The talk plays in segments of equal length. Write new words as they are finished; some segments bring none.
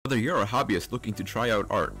Whether you're a hobbyist looking to try out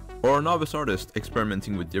art, or a novice artist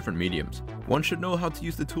experimenting with different mediums, one should know how to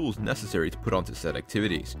use the tools necessary to put onto said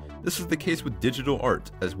activities. This is the case with digital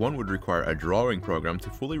art, as one would require a drawing program to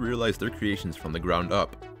fully realize their creations from the ground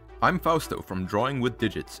up. I'm Fausto from Drawing with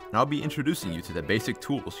Digits, and I'll be introducing you to the basic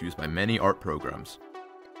tools used by many art programs.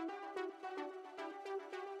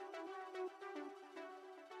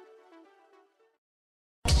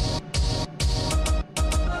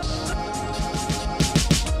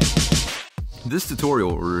 This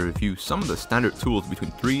tutorial will review some of the standard tools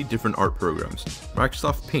between 3 different art programs: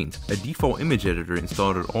 Microsoft Paint, a default image editor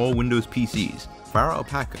installed on all Windows PCs,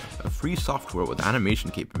 FireAlpaca, a free software with animation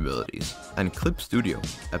capabilities, and Clip Studio,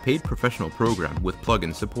 a paid professional program with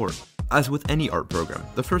plugin support. As with any art program,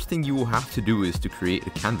 the first thing you will have to do is to create a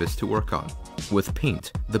canvas to work on. With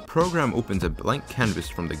Paint, the program opens a blank canvas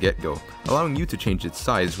from the get-go, allowing you to change its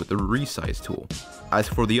size with the Resize tool. As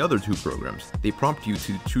for the other 2 programs, they prompt you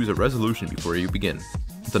to choose a resolution before you begin.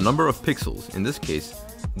 The number of pixels, in this case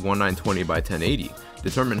 1920 by 1080,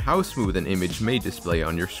 determine how smooth an image may display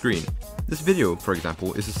on your screen. This video, for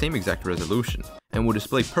example, is the same exact resolution, and will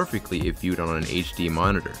display perfectly if viewed on an HD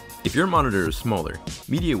monitor. If your monitor is smaller,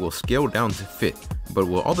 media will scale down to fit, but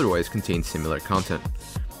will otherwise contain similar content.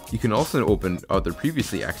 You can also open other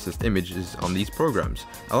previously accessed images on these programs,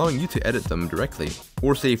 allowing you to edit them directly,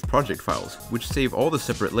 or save project files, which save all the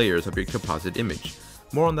separate layers of your composite image.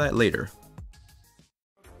 More on that later.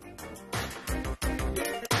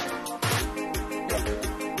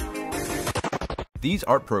 These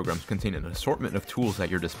art programs contain an assortment of tools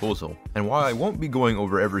at your disposal, and while I won't be going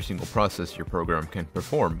over every single process your program can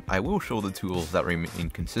perform, I will show the tools that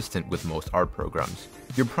remain consistent with most art programs.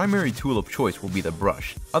 Your primary tool of choice will be the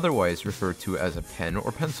brush, otherwise referred to as a pen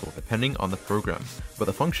or pencil depending on the program, but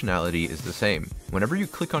the functionality is the same. Whenever you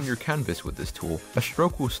click on your canvas with this tool, a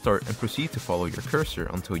stroke will start and proceed to follow your cursor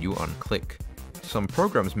until you unclick. Some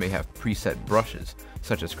programs may have preset brushes,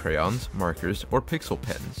 such as crayons, markers, or pixel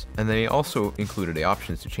pens, and they also included the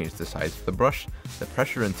options to change the size of the brush, the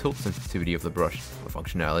pressure and tilt sensitivity of the brush, a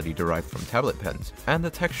functionality derived from tablet pens, and the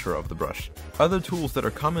texture of the brush. Other tools that are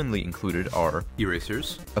commonly included are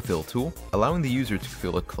erasers, a fill tool, allowing the user to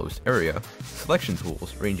fill a closed area, selection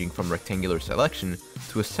tools ranging from rectangular selection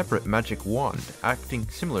to a separate magic wand acting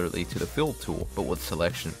similarly to the fill tool but with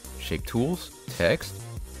selection, shape tools, text,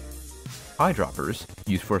 eyedroppers,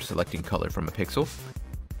 used for selecting color from a pixel,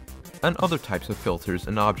 and other types of filters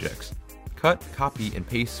and objects. Cut, copy, and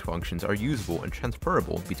paste functions are usable and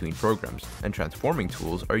transferable between programs, and transforming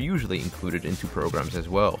tools are usually included into programs as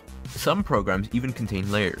well. Some programs even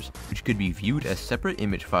contain layers, which could be viewed as separate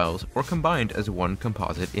image files or combined as one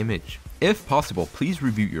composite image. If possible, please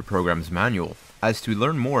review your program's manual, as to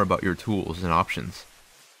learn more about your tools and options.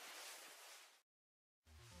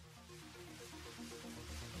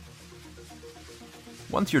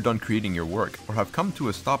 Once you're done creating your work, or have come to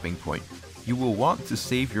a stopping point, you will want to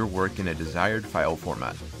save your work in a desired file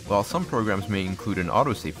format. While some programs may include an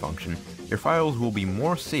autosave function, your files will be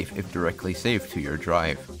more safe if directly saved to your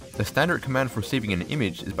drive. The standard command for saving an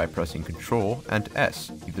image is by pressing Ctrl and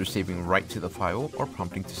S, either saving right to the file or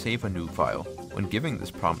prompting to save a new file. When giving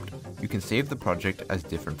this prompt, you can save the project as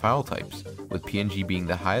different file types, with PNG being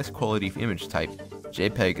the highest quality image type,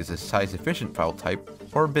 JPEG is a size-efficient file type,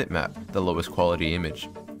 or bitmap, the lowest quality image.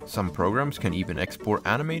 Some programs can even export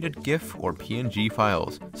animated GIF or PNG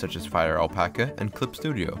files, such as FireAlpaca and Clip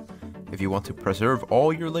Studio. If you want to preserve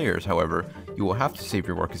all your layers, however, you will have to save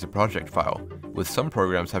your work as a project file, with some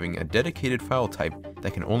programs having a dedicated file type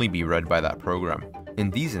that can only be read by that program. In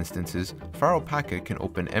these instances, FireAlpaca can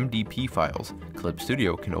open MDP files, Clip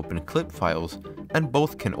Studio can open clip files, and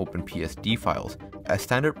both can open PSD files, a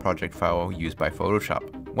standard project file used by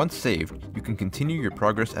Photoshop. Once saved, you can continue your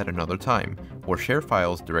progress at another time, or share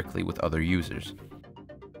files directly with other users.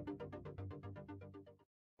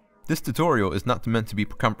 This tutorial is not meant to be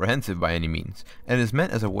comprehensive by any means, and is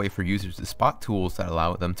meant as a way for users to spot tools that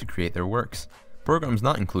allow them to create their works. Programs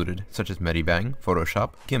not included, such as Medibang,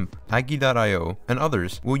 Photoshop, GIMP, Agi.io, and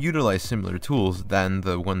others, will utilize similar tools than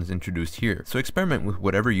the ones introduced here, so experiment with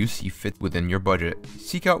whatever you see fit within your budget.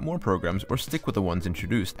 Seek out more programs or stick with the ones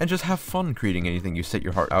introduced, and just have fun creating anything you set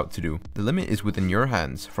your heart out to do. The limit is within your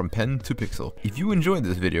hands, from pen to pixel. If you enjoyed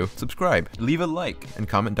this video, subscribe, leave a like, and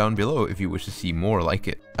comment down below if you wish to see more like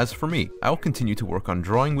it. As for me, I'll continue to work on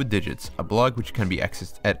Drawing with Digits, a blog which can be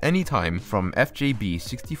accessed at any time from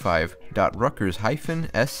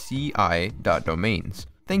fjb65.rutgers-sci.domains.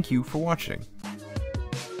 Thank you for watching.